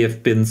course, we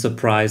have been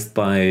surprised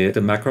by the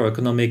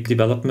macroeconomic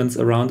developments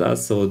around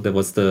us. So there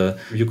was the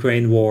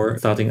Ukraine war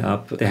starting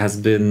up. There has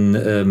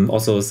been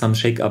also some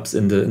shakeups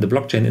in the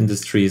blockchain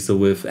industry. So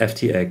with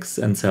FTX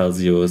and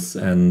Celsius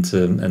and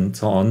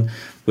so on,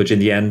 which in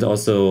the end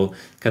also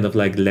kind of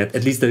like led,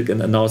 at least,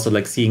 and also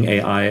like seeing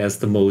AI as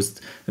the most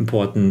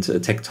important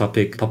tech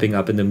topic popping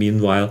up in the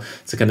meanwhile.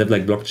 So kind of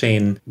like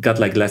blockchain got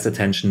like less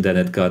attention than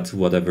it got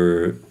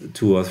whatever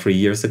 2 or 3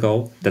 years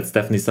ago. That's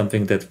definitely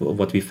something that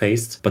what we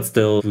faced. But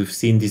still, we've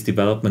seen these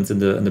developments in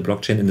the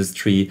blockchain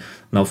industry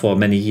now for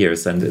many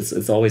years, and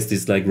it's always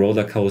this like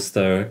roller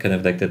coaster, kind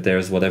of like that.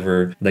 There's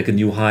whatever like a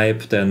new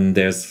hype, then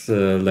there's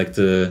like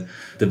the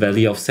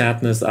valley of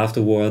sadness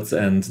afterwards,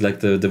 and like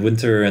the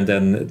winter, and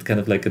then it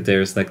kind of like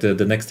there's like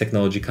the next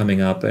technology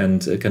coming up,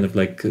 and kind of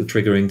like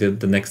triggering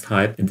the next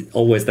hype. And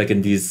always like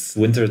in these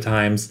winter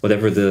times,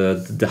 whatever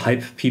the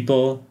hype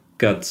people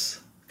got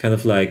kind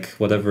of like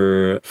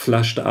whatever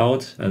flushed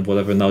out and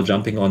whatever now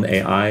jumping on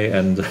AI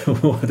and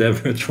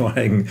whatever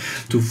trying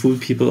to fool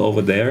people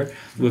over there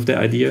with their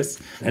ideas.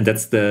 And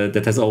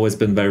that has always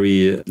been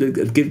very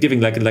giving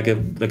like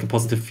a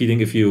positive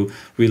feeling if you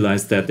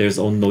realize that there's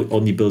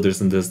only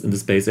builders in the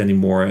space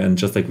anymore, and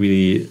just like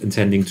really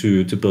intending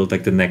to build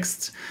like the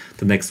next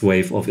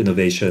wave of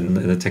innovation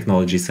in a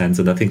technology sense.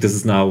 And I think this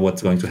is now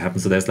what's going to happen.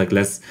 So there's like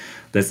less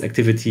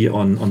activity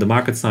on the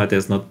market side.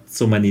 There's not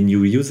so many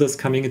new users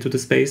coming into the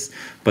space,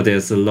 but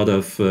there's a lot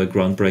of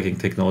groundbreaking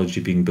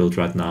technology being built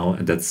right now.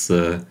 And that's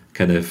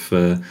kind of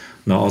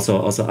now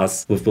also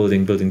us with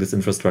building this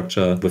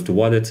infrastructure with the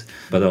wallet,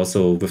 but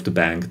also with the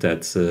bank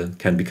that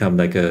can become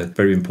like a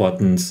very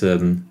important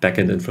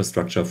backend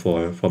infrastructure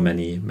for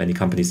many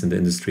companies in the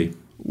industry.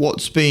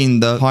 What's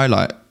been the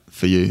highlight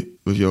for you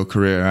with your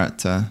career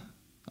at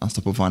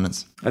Unstoppable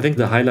Finance? I think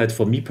the highlight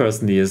for me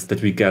personally is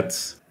that we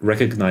get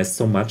recognized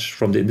so much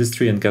from the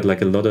industry and get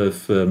like a lot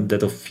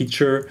of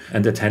feature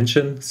and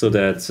attention, so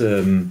that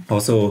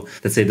also,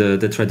 let's say,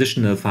 the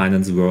traditional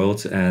finance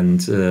world,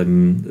 and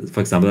for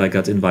example, I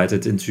got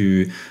invited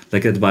into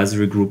like an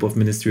advisory group of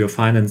Ministry of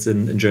Finance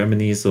in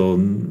Germany. So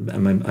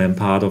I'm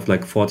part of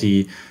like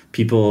 40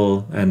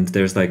 people, and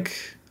there's like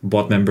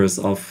board members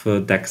of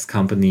DAX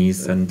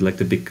companies and like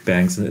the big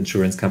banks and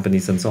insurance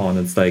companies and so on.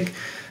 It's like,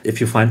 if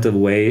you find a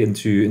way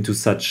into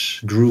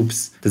such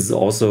groups, this is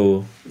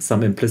also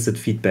some implicit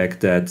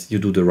feedback that you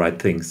do the right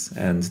things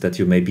and that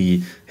you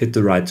maybe hit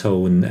the right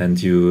tone,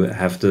 and you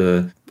have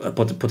the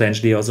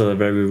potentially also a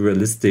very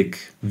realistic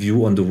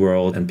view on the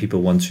world, and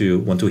people want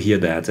to hear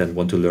that and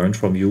want to learn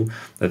from you.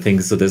 I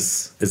think so.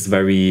 This is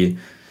very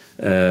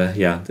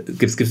it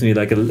gives me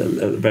like a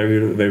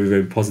very, very,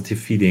 very positive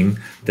feeling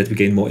that we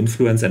gain more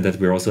influence, and that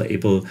we're also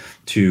able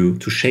to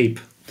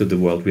shape the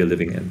world we are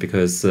living in,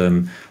 because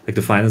like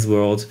the finance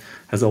world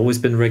has always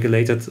been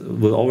regulated,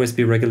 will always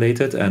be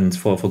regulated, and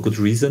for good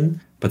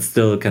reason. But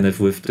still, kind of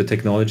with the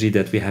technology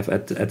that we have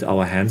at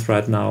our hands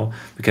right now,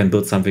 we can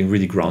build something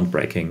really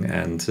groundbreaking,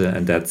 and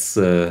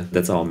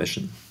that's our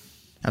mission.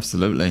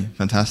 Absolutely,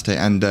 fantastic.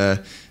 And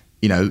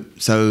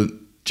so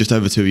just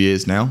over 2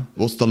 years now.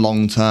 What's the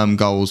long-term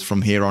goals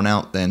from here on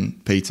out then,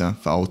 Peter,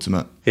 for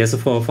Ultimate? Yeah, so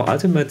for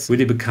Ultimate,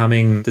 really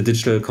becoming the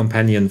digital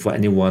companion for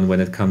anyone when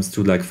it comes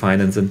to like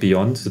finance and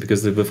beyond. So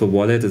because with a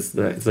wallet, it's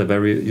a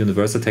very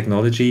universal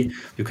technology.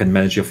 You can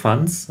manage your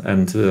funds,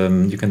 and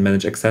you can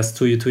manage access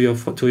to your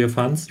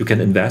funds. You can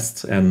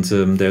invest, and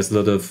there's a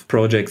lot of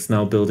projects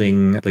now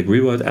building like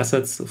real-world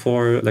assets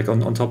for like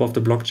on top of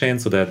the blockchain,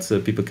 so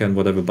that people can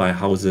buy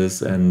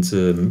houses and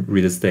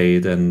real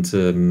estate and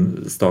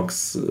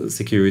stocks,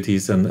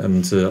 securities,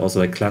 and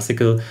also like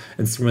classical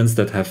instruments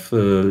that have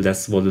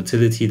less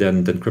volatility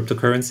than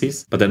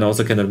cryptocurrencies. But then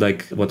also kind of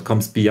like what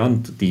comes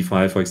beyond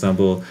DeFi, for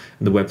example,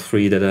 in the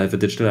Web3, that I have a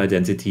digital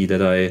identity,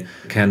 that I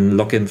can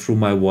log in through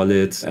my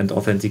wallet and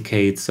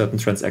authenticate certain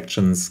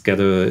transactions, get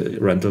a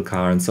rental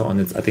car, and so on.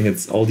 I think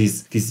it's all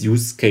these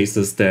use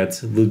cases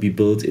that will be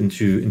built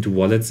into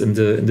wallets in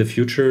the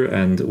future,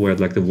 and where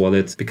like the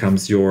wallet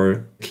becomes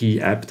your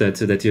key app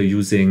that you're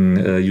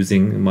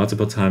using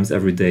multiple times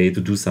every day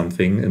to do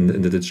something in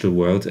the digital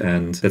world.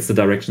 And that's the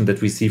direction that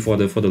we see for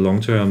the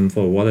long term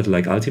for a wallet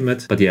like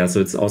Ultimate. But yeah,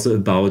 so it's also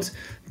about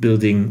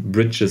building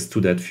bridges to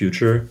that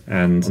future.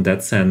 And in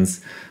that sense,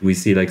 we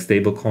see like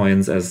stable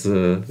coins as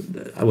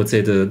I would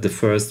say the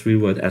first real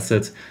world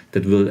asset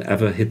that will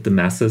ever hit the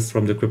masses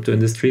from the crypto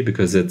industry,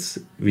 because it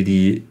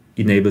really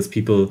enables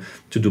people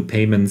to do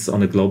payments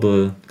on a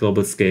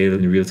global scale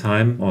in real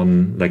time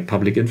on like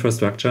public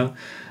infrastructure.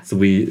 So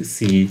we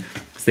see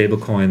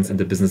stablecoins and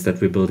the business that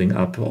we're building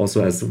up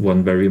also as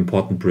one very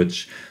important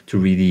bridge to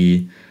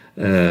really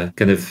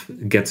kind of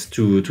get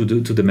to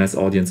the mass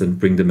audience and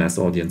bring the mass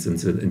audience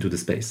into the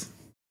space.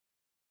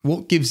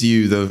 What gives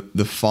you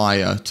the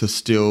fire to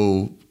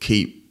still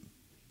keep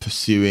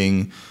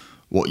pursuing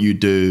what you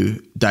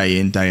do day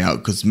in, day out?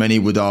 Because many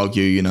would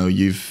argue,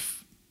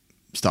 you've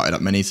started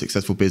up many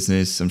successful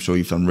business. I'm sure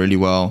you've done really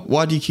well.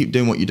 Why do you keep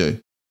doing what you do?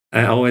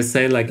 I always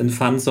say like in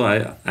fun, so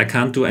I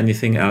can't do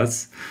anything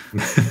else.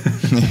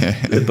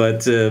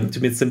 But to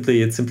me,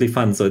 it's simply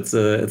fun. So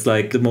it's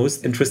like the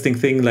most interesting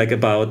thing like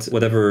about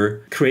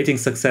whatever creating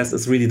success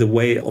is really the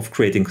way of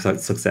creating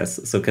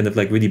success. So kind of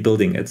like really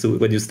building it. So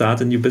when you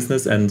start a new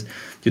business and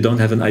you don't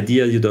have an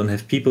idea, you don't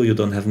have people, you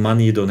don't have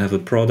money, you don't have a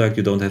product,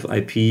 you don't have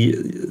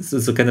IP.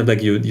 So kind of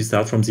like you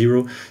start from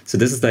zero. So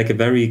this is like a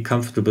very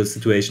comfortable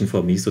situation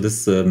for me. So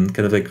this kind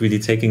of like really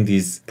taking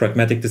these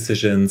pragmatic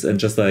decisions and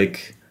just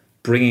like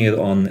bringing it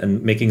on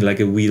and making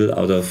like a wheel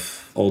out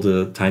of all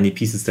the tiny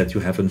pieces that you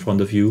have in front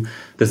of you.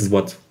 This is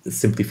what is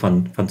simply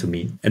fun to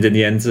me. And in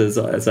the end,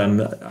 as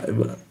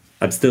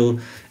I'm still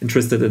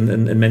interested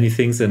in many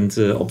things and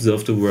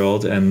observe the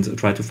world and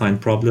try to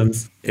find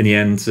problems. In the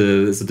end,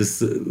 so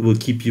this will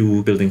keep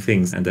you building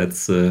things, and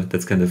that's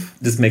kind of,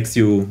 this makes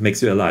you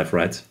alive,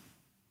 right?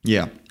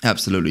 Yeah,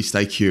 absolutely.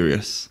 Stay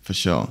curious for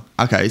sure.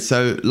 Okay,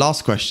 so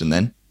last question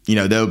then.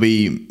 There'll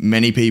be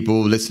many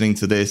people listening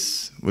to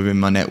this within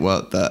my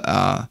network that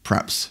are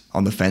perhaps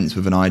on the fence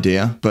with an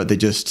idea, but they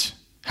just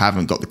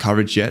haven't got the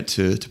courage yet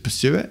to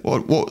pursue it?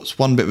 What's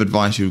one bit of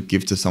advice you would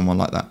give to someone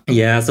like that?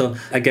 Yeah, so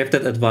I gave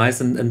that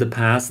advice in the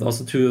past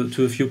also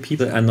to a few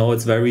people. I know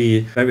it's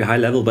very, very high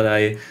level, but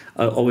I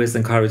always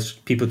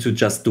encourage people to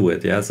just do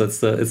it. Yeah, so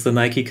it's the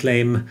Nike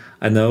claim,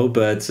 I know,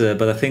 but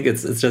I think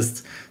it's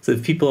just, so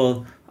if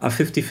people are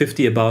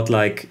 50-50 about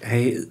like,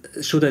 hey,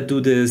 should I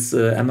do this?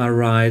 Am I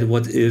right?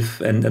 What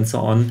if? And so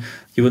on.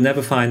 You will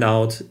never find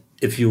out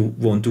if you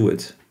won't do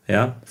it.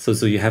 Yeah. So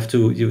you have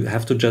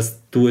to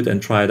just do it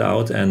and try it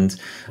out. And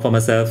for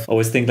myself, I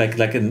always think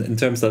like in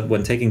terms of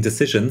when taking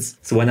decisions.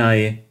 So when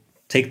I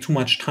take too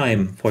much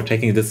time for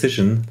taking a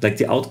decision, like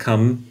the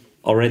outcome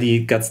already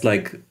gets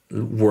like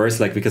worse,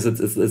 like because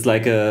it's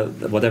like a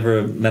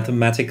whatever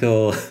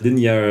mathematical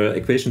linear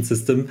equation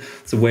system.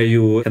 So where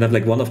you kind of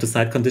like one of the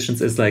side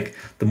conditions is like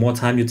the more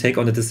time you take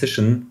on a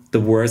decision,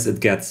 the worse it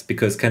gets,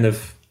 because kind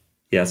of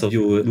so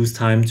you lose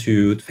time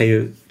to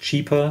fail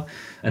cheaper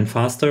and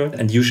faster.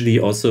 And usually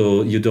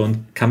also you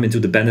don't come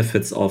into the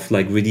benefits of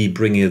like really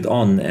bringing it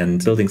on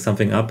and building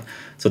something up.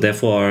 So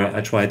therefore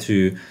I try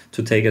to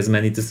take as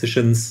many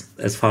decisions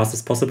as fast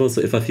as possible.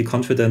 So if I feel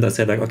confident, I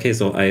say like, okay,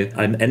 so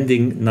I'm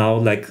ending now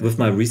like with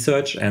my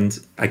research and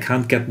I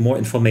can't get more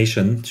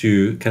information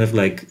to kind of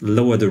like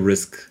lower the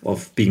risk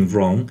of being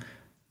wrong.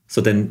 So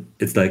then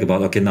it's like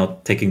about, okay, now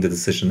taking the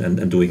decision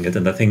and doing it.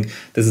 And I think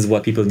this is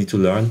what people need to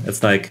learn.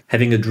 It's like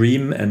having a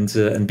dream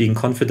and being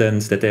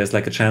confident that there's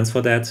like a chance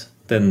for that.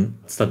 Then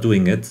start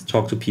doing it.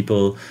 Talk to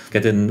people,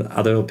 get in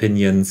other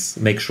opinions,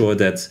 make sure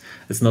that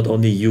it's not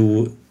only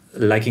you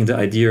liking the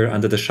idea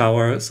under the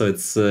shower. So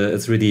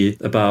it's really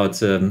about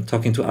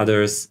talking to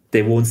others.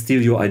 They won't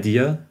steal your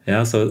idea.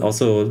 Yeah. So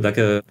also like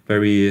a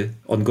very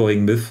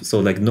ongoing myth. So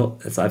like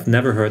I've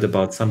never heard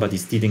about somebody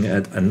stealing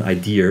an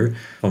idea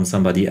from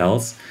somebody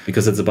else,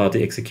 because it's about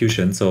the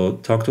execution. So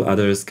talk to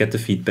others, get the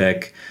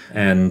feedback,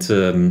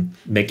 and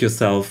make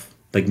yourself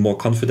like more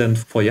confident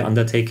for your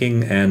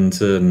undertaking. And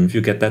if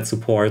you get that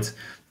support,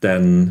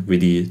 then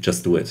really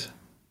just do it.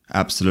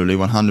 Absolutely.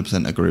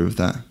 100% agree with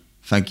that.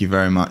 Thank you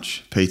very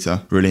much,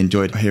 Peter. Really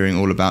enjoyed hearing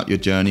all about your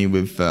journey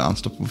with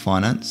Unstoppable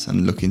Finance,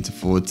 and looking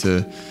forward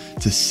to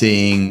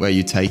seeing where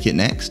you take it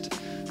next.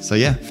 So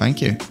yeah,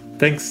 thank you.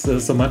 Thanks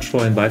so much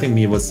for inviting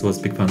me. It was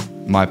big fun.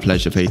 My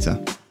pleasure, Peter.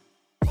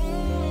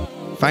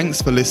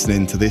 Thanks for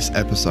listening to this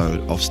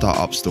episode of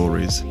Startup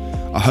Stories.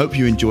 I hope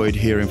you enjoyed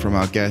hearing from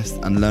our guests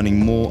and learning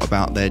more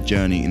about their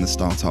journey in the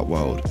startup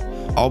world.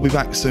 I'll be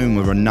back soon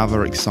with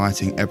another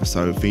exciting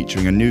episode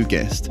featuring a new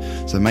guest,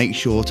 so make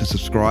sure to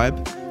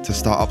subscribe to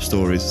Startup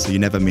Stories so you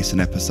never miss an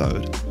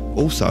episode.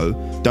 Also,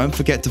 don't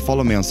forget to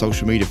follow me on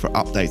social media for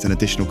updates and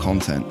additional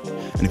content.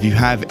 And if you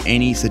have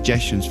any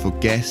suggestions for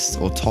guests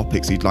or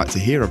topics you'd like to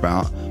hear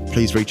about,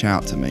 please reach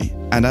out to me.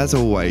 And as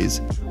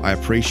always, I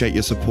appreciate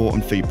your support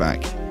and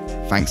feedback.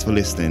 Thanks for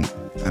listening,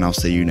 and I'll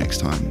see you next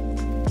time.